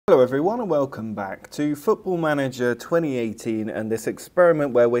Hello everyone and welcome back to Football Manager 2018 and this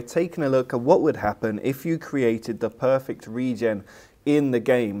experiment where we're taking a look at what would happen if you created the perfect regen in the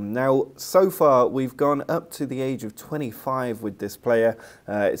game. Now, so far we've gone up to the age of 25 with this player.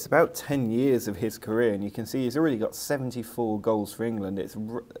 It's about 10 years of his career and you can see he's already got 74 goals for England. It's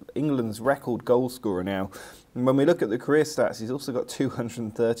England's record goal scorer now. And when we look at the career stats, he's also got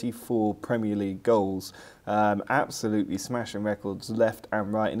 234 Premier League goals. Absolutely smashing records left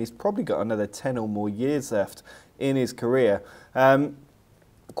and right, and he's probably got another 10 or more years left in his career.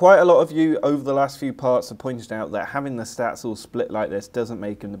 Quite a lot of you over the last few parts have pointed out that having the stats all split like this doesn't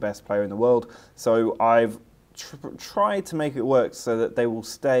make him the best player in the world. So I've tried to make it work so that they will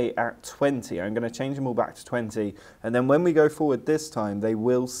stay at 20. I'm going to change them all back to 20. And then when we go forward this time, they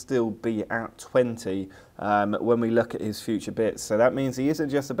will still be at 20 when we look at his future bits. So that means he isn't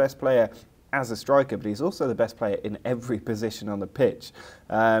just the best player as a striker, but he's also the best player in every position on the pitch,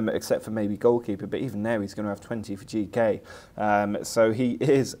 except for maybe goalkeeper, but even there he's going to have 20 for GK. So he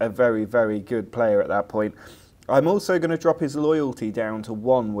is a very, very good player at that point. I'm also going to drop his loyalty down to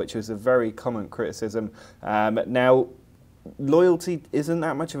 1, which is a very common criticism. Now, loyalty isn't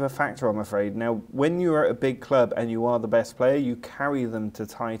that much of a factor, I'm afraid. Now, when you're at a big club and you are the best player, you carry them to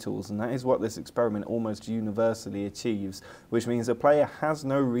titles, and that is what this experiment almost universally achieves, which means a player has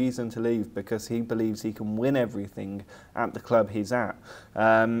no reason to leave because he believes he can win everything at the club he's at.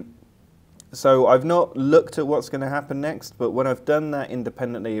 So I've not looked at what's going to happen next, but when I've done that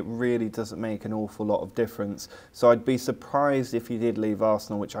independently, it really doesn't make an awful lot of difference. So I'd be surprised if he did leave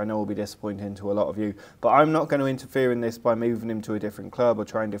Arsenal, which I know will be disappointing to a lot of you. But I'm not going to interfere in this by moving him to a different club or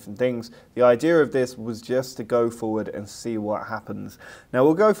trying different things. The idea of this was just to go forward and see what happens. Now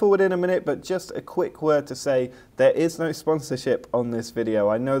we'll go forward in a minute, but just a quick word to say there is no sponsorship on this video.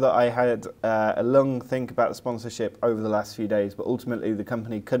 I know that I had a long think about the sponsorship over the last few days, but ultimately the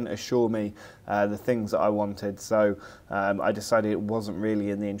company couldn't assure me the things that I wanted, so I decided it wasn't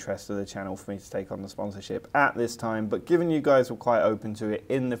really in the interest of the channel for me to take on the sponsorship at this time, but given you guys were quite open to it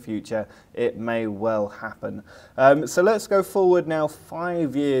in the future, it may well happen. So let's go forward now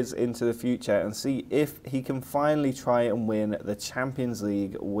 5 years into the future and see if he can finally try and win the Champions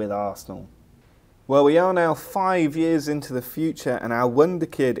League with Arsenal. Well, we are now 5 years into the future and our wonder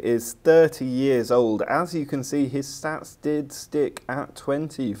kid is 30 years old. As you can see, his stats did stick at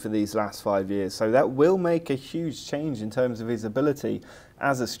 20 for these last 5 years, so that will make a huge change in terms of his ability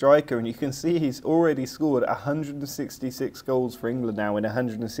as a striker, and you can see he's already scored 166 goals for England now in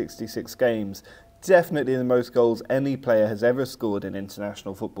 166 games. Definitely the most goals any player has ever scored in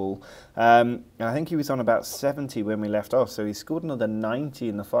international football. I think he was on about 70 when we left off, so he scored another 90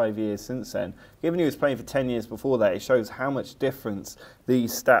 in the 5 years since then. Given he was playing for 10 years before that, it shows how much difference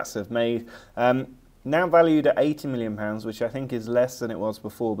these stats have made. Now valued at £80 million, which I think is less than it was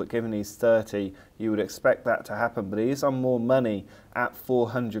before, but given he's 30, you would expect that to happen. But he is on more money at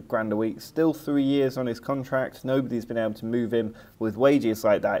 400 grand a week. Still 3 years on his contract. Nobody's been able to move him with wages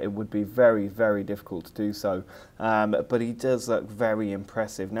like that. It would be very, very difficult to do so. But he does look very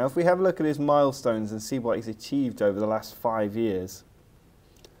impressive. Now, if we have a look at his milestones and see what he's achieved over the last 5 years,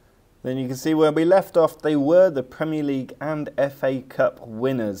 then you can see where we left off, they were the Premier League and FA Cup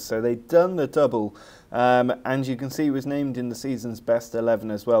winners. So they'd done the double, and you can see he was named in the season's best 11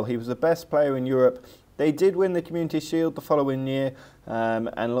 as well. He was the best player in Europe. They did win the Community Shield the following year,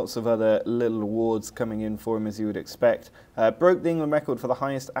 and lots of other little awards coming in for him, as you would expect. Broke the England record for the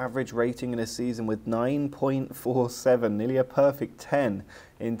highest average rating in a season with 9.47, nearly a perfect 10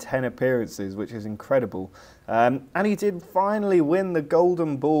 in 10 appearances, which is incredible. And he did finally win the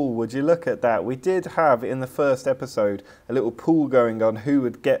Golden Ball. Would you look at that? We did have, in the first episode, a little pool going on who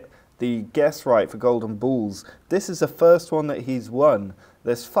would get the guess right for Golden Balls. This is the first one that he's won.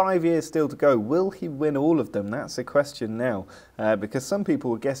 There's 5 years still to go. Will he win all of them? That's the question now, because some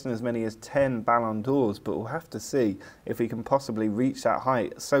people were guessing as many as 10 Ballon d'Ors, but we'll have to see if he can possibly reach that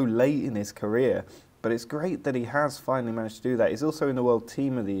height so late in his career. But it's great that he has finally managed to do that. He's also in the World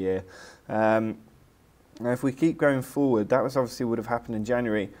Team of the Year. Now, if we keep going forward, that was obviously would have happened in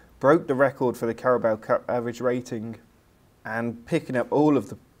January. Broke the record for the Carabao Cup average rating, and picking up all of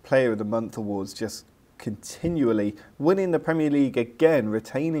the Player of the Month awards just continually, winning the Premier League again,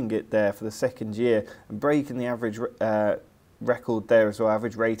 retaining it there for the second year and breaking the average record there as well,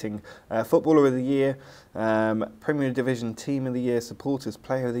 average rating. Footballer of the Year, Premier Division Team of the Year, Supporters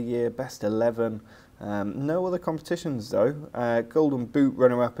Player of the Year, Best 11. No other competitions though. Golden Boot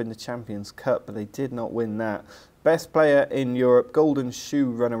runner-up in the Champions Cup, but they did not win that. Best Player in Europe, Golden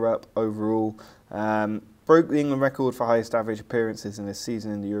Shoe runner-up overall. broke the England record for highest average appearances in a season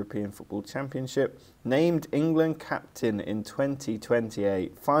in the European Football Championship, named England captain in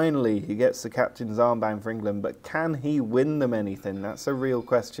 2028. Finally, he gets the captain's armband for England, but can he win them anything? That's a real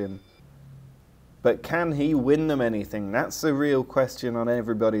question. But can he win them anything? That's the real question on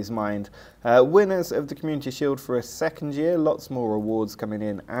everybody's mind. Winners of the Community Shield for a second year, lots more awards coming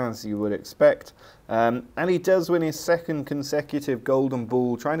in as you would expect. And he does win his second consecutive Golden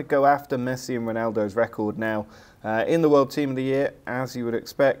Ball, trying to go after Messi and Ronaldo's record now. In the World Team of the Year, as you would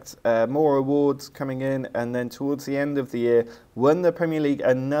expect, more awards coming in, and then towards the end of the year, won the Premier League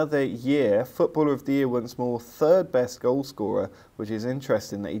another year, Footballer of the Year once more, third best goal scorer, which is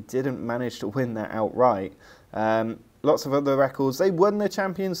interesting that he didn't manage to win that outright. Lots of other records. They won the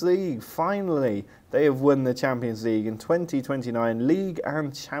Champions League, finally. They have won the Champions League in 2029, League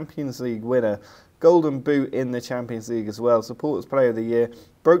and Champions League winner. Golden Boot in the Champions League as well. Supporters Player of the Year.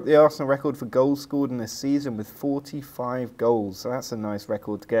 Broke the Arsenal record for goals scored in a season with 45 goals. So that's a nice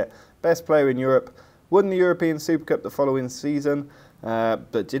record to get. Best player in Europe. Won the European Super Cup the following season,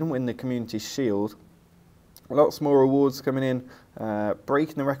 but didn't win the Community Shield. Lots more awards coming in.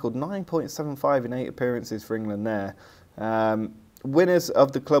 Breaking the record, 9.75 in 8 appearances for England there. Winners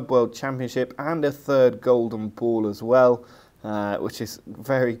of the Club World Championship and a third Golden Ball as well, which is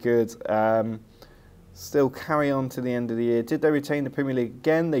very good. Still carry on to the end of the year. Did they retain the Premier League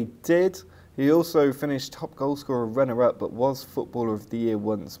again? They did. He also finished top goal scorer, runner-up, but was Footballer of the Year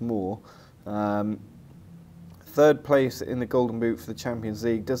once more. Third place in the Golden Boot for the Champions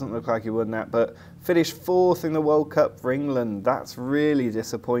League. Doesn't look like he won that, but finished fourth in the World Cup for England. That's really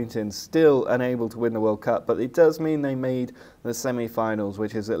disappointing. Still unable to win the World Cup, but it does mean they made the semi-finals,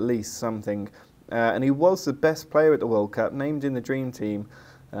 which is at least something. And he was the best player at the World Cup, named in the Dream Team.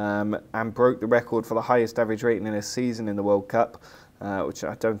 And broke the record for the highest average rating in a season in the World Cup, which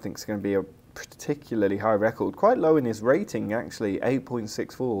I don't think is going to be a particularly high record. Quite low in his rating, actually,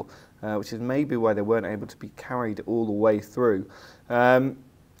 8.64, which is maybe why they weren't able to be carried all the way through.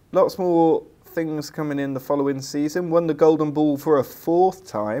 Lots more things coming in the following season. Won the Golden Ball for a fourth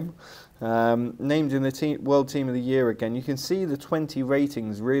time. Named in the World Team of the Year again. You can see the 20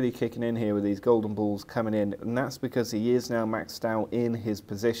 ratings really kicking in here with these Golden Balls coming in, and that's because he is now maxed out in his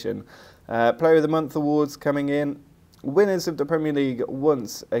position. Player of the Month awards coming in. Winners of the Premier League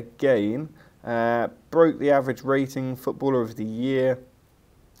once again. Broke the average rating, Footballer of the Year.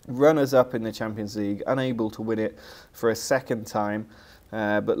 Runners-up in the Champions League, unable to win it for a second time.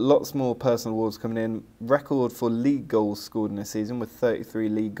 But lots more personal awards coming in. Record for league goals scored in a season with 33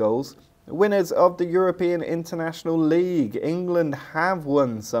 league goals. Winners of the European International League. England have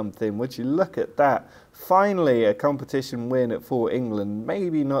won something. Would you look at that? Finally, a competition win for England.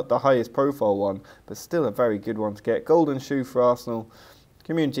 Maybe not the highest profile one, but still a very good one to get. Golden Shoe for Arsenal.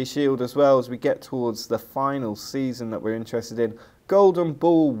 Community Shield as well as we get towards the final season that we're interested in. Golden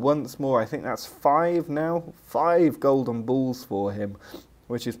Ball once more. I think that's 5 now. 5 Golden Balls for him,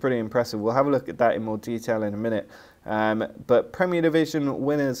 which is pretty impressive. We'll have a look at that in more detail in a minute. But Premier Division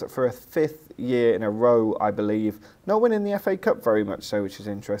winners for a 5th year in a row, I believe. Not winning the FA Cup very much so, which is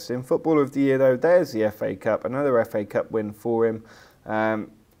interesting. Footballer of the Year, though, there's the FA Cup. Another FA Cup win for him.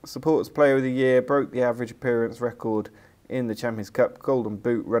 Supporters Player of the Year, broke the average appearance record in the Champions Cup. Golden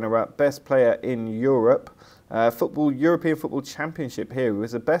Boot runner-up. Best player in Europe. European Football Championship here. He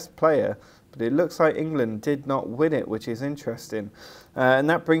was the best player, but it looks like England did not win it, which is interesting. And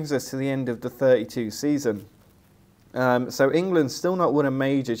that brings us to the end of the 32 season. So England's still not won a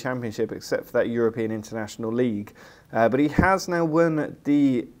major championship except for that European International League. But he has now won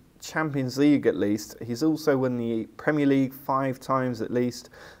the Champions League at least. He's also won the Premier League 5 times at least.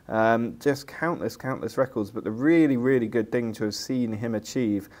 Just countless records. But the really, really good thing to have seen him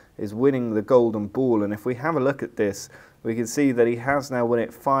achieve is winning the Golden Ball. And if we have a look at this, we can see that he has now won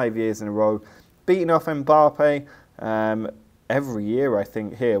it 5 years in a row. Beating off Mbappe every year, I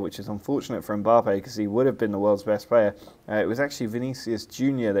think, here, which is unfortunate for Mbappe because he would have been the world's best player. It was actually Vinicius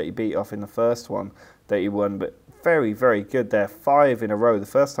Jr. that he beat off in the first one that he won, but very, very good there. 5 in a row. The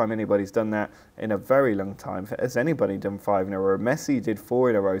first time anybody's done that in a very long time. Has anybody done 5 in a row? Messi did 4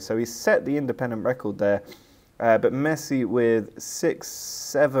 in a row, so he set the independent record there. But Messi with 6,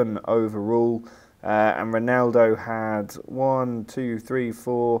 7 overall, and Ronaldo had 1, 2, 3,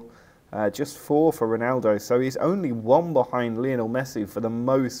 4... just 4 for Ronaldo, so he's only 1 behind Lionel Messi for the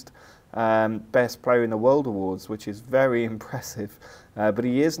most Best Player in the World awards, which is very impressive. But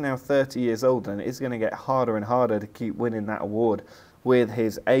he is now 30 years old, and it is going to get harder and harder to keep winning that award with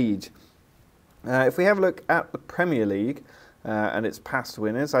his age. If we have a look at the Premier League and its past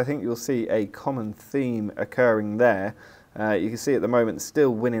winners, I think you'll see a common theme occurring there. You can see at the moment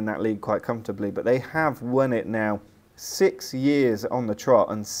still winning that league quite comfortably, but they have won it now 6 years on the trot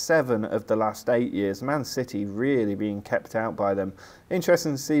and 7 of the last 8 years. Man City really being kept out by them.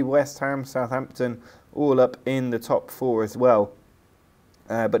 Interesting to see West Ham, Southampton all up in the top 4 as well.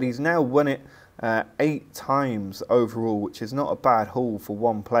 But he's now won it 8 times overall, which is not a bad haul for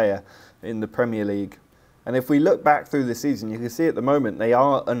one player in the Premier League. And if we look back through the season, you can see at the moment they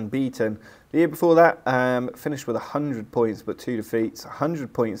are unbeaten. The year before that, finished with 100 points but 2 defeats.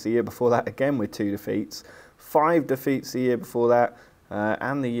 100 points the year before that, again with 2 defeats. 5 defeats the year before that,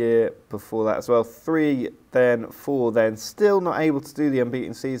 and the year before that as well. 3 then, 4 then. Still not able to do the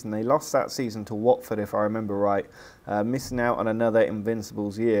unbeaten season. They lost that season to Watford, if I remember right. Missing out on another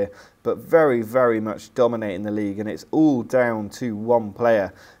Invincibles year. But very, very much dominating the league, and it's all down to one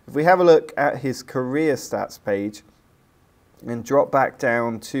player. If we have a look at his career stats page and drop back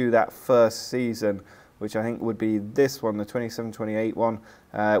down to that first season, which I think would be this one, the 27-28 one,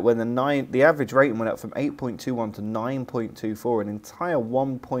 when the average rating went up from 8.21 to 9.24, an entire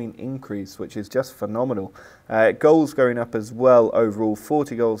 1 point increase, which is just phenomenal. Goals going up as well overall,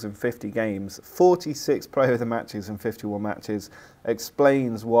 40 goals in 50 games, 46 player of the matches in 51 matches,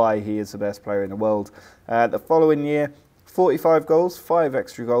 explains why he is the best player in the world. The following year, 45 goals, 5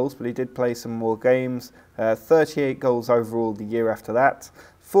 extra goals, but he did play some more games, 38 goals overall the year after that,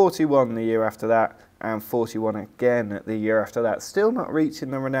 41 the year after that, and 41 again the year after that. Still not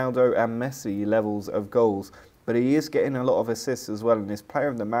reaching the Ronaldo and Messi levels of goals, but he is getting a lot of assists as well, and his Player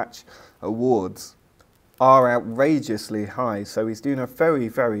of the Match awards are outrageously high, so he's doing a very,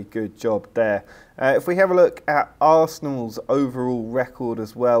 very good job there. If we have a look at Arsenal's overall record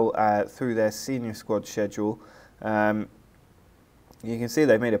as well through their senior squad schedule, you can see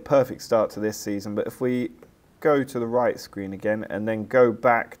they've made a perfect start to this season, but if we go to the right screen again and then go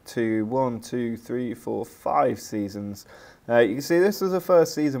back to 1, 2, 3, 4, 5 seasons, you can see this was the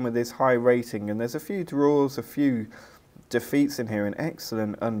first season with this high rating, and there's a few draws, a few defeats in here, an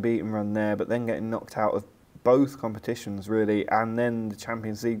excellent unbeaten run there, but then getting knocked out of both competitions really, and then the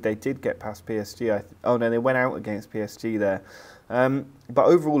Champions League they did get past PSG. Oh no, they went out against PSG there. But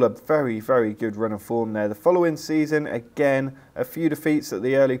overall a very, very good run of form there. The following season, again, a few defeats at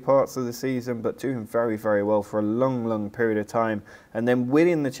the early parts of the season, but doing very, very well for a long, long period of time. And then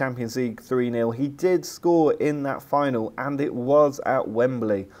winning the Champions League 3-0. He did score in that final, and it was at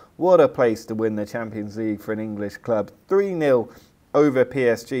Wembley. What a place to win the Champions League for an English club. 3-0 over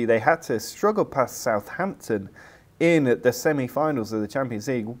PSG. They had to struggle past Southampton in the semi-finals of the Champions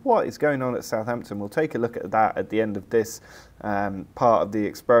League. What is going on at Southampton? We'll take a look at that at the end of this part of the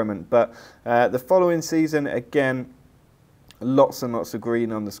experiment. But the following season, again, lots and lots of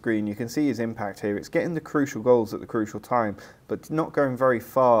green on the screen. You can see his impact here. It's getting the crucial goals at the crucial time, but not going very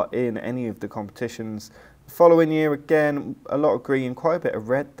far in any of the competitions. The following year, again, a lot of green, quite a bit of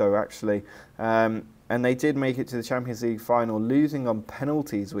red though, actually. And they did make it to the Champions League final, losing on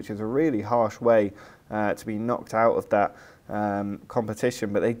penalties, which is a really harsh way to be knocked out of that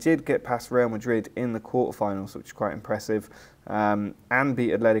competition. But they did get past Real Madrid in the quarterfinals, which is quite impressive, and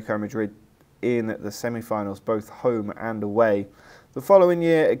beat Atletico Madrid in the semi-finals, both home and away. The following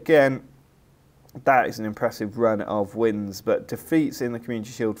year, again, that is an impressive run of wins, but defeats in the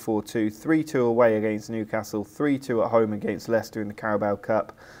Community Shield 4-2, 3-2 away against Newcastle, 3-2 at home against Leicester in the Carabao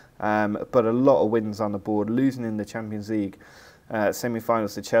Cup. But a lot of wins on the board, losing in the Champions League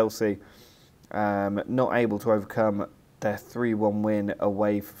semi-finals to Chelsea, not able to overcome their 3-1 win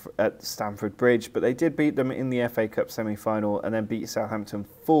away at Stamford Bridge, but they did beat them in the FA Cup semi-final and then beat Southampton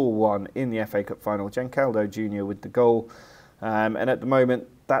 4-1 in the FA Cup final. Jenkaldo Jr. with the goal, and at the moment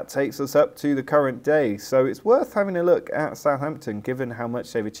that takes us up to the current day. So it's worth having a look at Southampton given how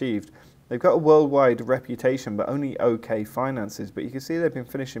much they've achieved. They've got a worldwide reputation, but only okay finances. But you can see they've been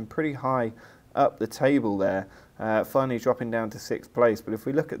finishing pretty high up the table there, finally dropping down to 6th place. But if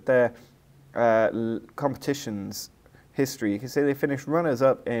we look at their competitions history, you can see they finished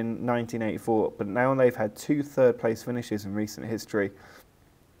runners-up in 1984, but now they've had 2 third-place finishes in recent history.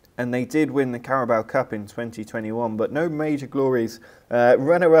 And they did win the Carabao Cup in 2021, but no major glories.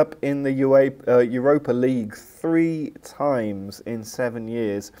 Runner-up in the Europa League 3 times in 7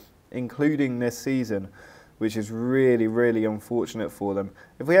 years. Including this season, which is really, really unfortunate for them.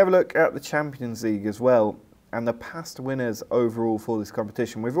 If we have a look at the Champions League as well, and the past winners overall for this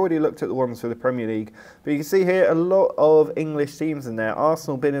competition, we've already looked at the ones for the Premier League, but you can see here a lot of English teams in there.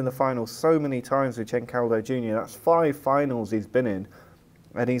 Arsenal been in the final so many times with Jenkaldo Jr. That's 5 finals he's been in,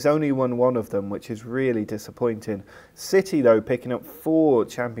 and he's only won 1 of them, which is really disappointing. City, though, picking up 4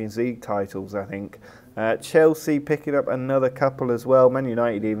 Champions League titles, I think. Chelsea picking up another couple as well. Man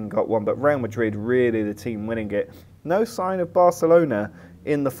United even got one, but Real Madrid really the team winning it. No sign of Barcelona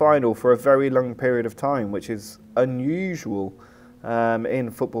in the final for a very long period of time, which is unusual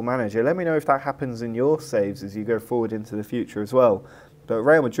in Football Manager. Let me know if that happens in your saves as you go forward into the future as well. But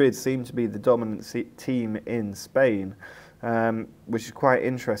Real Madrid seem to be the dominant team in Spain, which is quite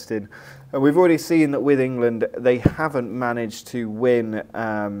interesting. And we've already seen that with England, they haven't managed to win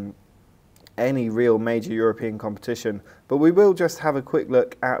any real major European competition. But we will just have a quick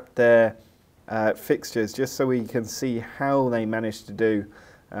look at their fixtures, just so we can see how they managed to do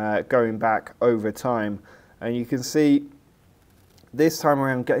going back over time. And you can see this time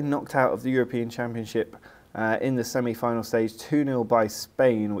around getting knocked out of the European Championship in the semi-final stage, 2-0 by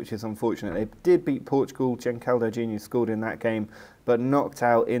Spain, which is unfortunate. They did beat Portugal. Jenkaldo Jr. scored in that game, but knocked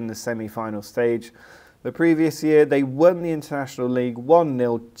out in the semi-final stage. The previous year, they won the International League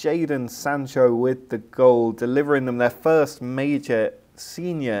 1-0. Jadon Sancho with the goal, delivering them their first major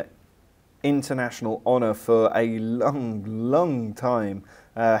senior international honour for a long time,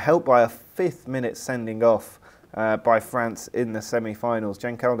 helped by a 5th-minute sending off by France in the semi-finals.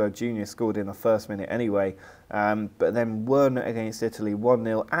 Jenkaldo Jr. scored in the first minute anyway, but then won against Italy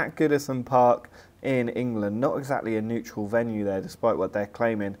 1-0 at Goodison Park in England. Not exactly a neutral venue there, despite what they're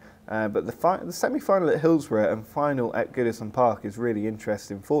claiming. But the semi-final at Hillsborough and final at Goodison Park is really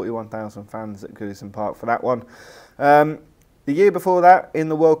interesting. 41,000 fans at Goodison Park for that one. The year before that, in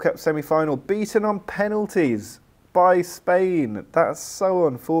the World Cup semi-final, beaten on penalties by Spain. That's so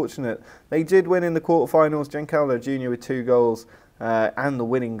unfortunate. They did win in the quarterfinals. Jenkaldo Jr. with 2 goals and the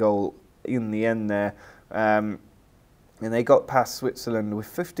winning goal in the end there. And they got past Switzerland with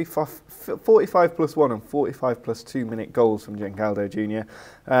 45 plus 1 and 45 plus 2 minute goals from Jenkaldo Jr.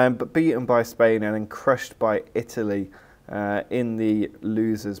 But beaten by Spain and then crushed by Italy in the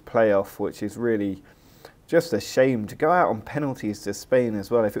losers playoff, which is really just a shame to go out on penalties to Spain as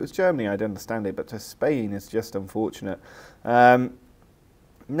well. If it was Germany, I'd understand it, but to Spain is just unfortunate.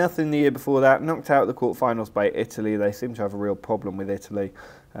 Nothing the year before that. Knocked out the quarterfinals by Italy. They seem to have a real problem with Italy.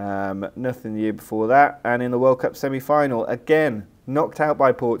 Nothing the year before that. And in the World Cup semi-final, again, knocked out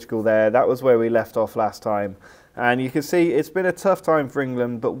by Portugal there. That was where we left off last time. And you can see it's been a tough time for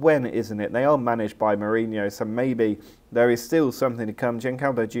England, but when isn't it? They are managed by Mourinho, so maybe there is still something to come.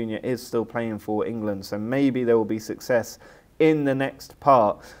 Jenkaldo Jr. is still playing for England, so maybe there will be success in the next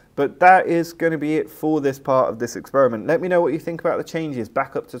part. But that is going to be it for this part of this experiment. Let me know what you think about the changes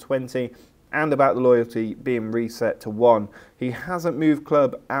back up to 20 and about the loyalty being reset to 1. He hasn't moved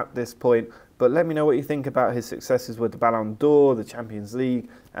club at this point, but let me know what you think about his successes with the Ballon d'Or, the Champions League,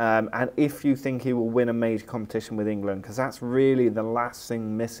 and if you think he will win a major competition with England, because that's really the last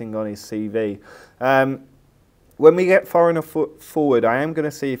thing missing on his CV. When we get far enough forward, I am going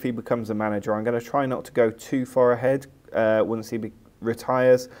to see if he becomes a manager. I'm going to try not to go too far ahead once he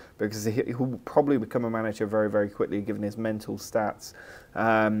retires, because he will probably become a manager very quickly given his mental stats.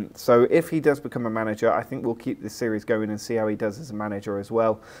 So if he does become a manager, I think we'll keep this series going and see how he does as a manager as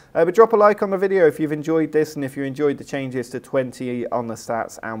well. But drop a like on the video if you've enjoyed this, and if you enjoyed the changes to 20 on the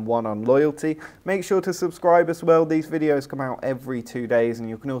stats and 1 on loyalty. Make sure to subscribe as well. These videos come out every 2 days, and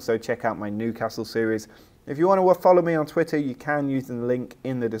you can also check out my Newcastle series. If you want to follow me on Twitter, you can using the link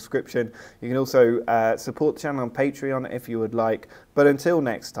in the description. You can also support the channel on Patreon if you would like. But until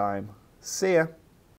next time, see ya.